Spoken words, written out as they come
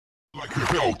Like a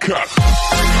Hellcat.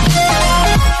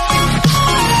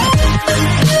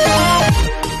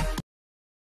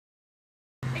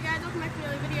 Hey guys, welcome back to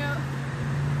another video.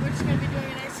 We're just going to be doing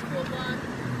a nice school vlog.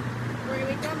 We're going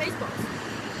to be throwing baseballs.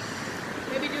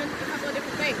 Maybe doing a couple of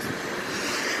different things.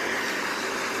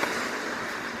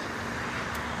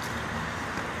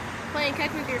 Playing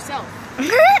catch with yourself.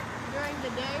 During the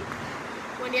day,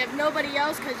 when you have nobody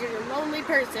else because you're a lonely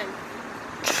person.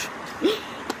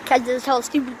 Because of this whole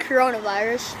stupid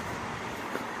coronavirus.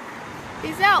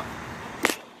 Peace out.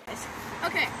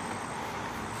 Okay.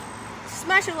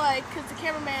 Smash a like because the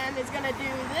cameraman is going to do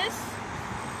this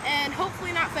and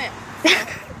hopefully not fail.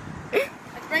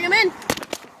 Let's bring him in.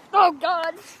 Oh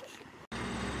God.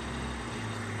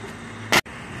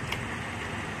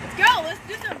 Let's go. Let's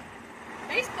do some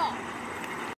baseball.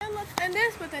 And let's end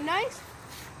this with a nice,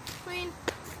 clean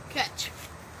catch.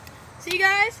 See you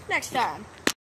guys next time.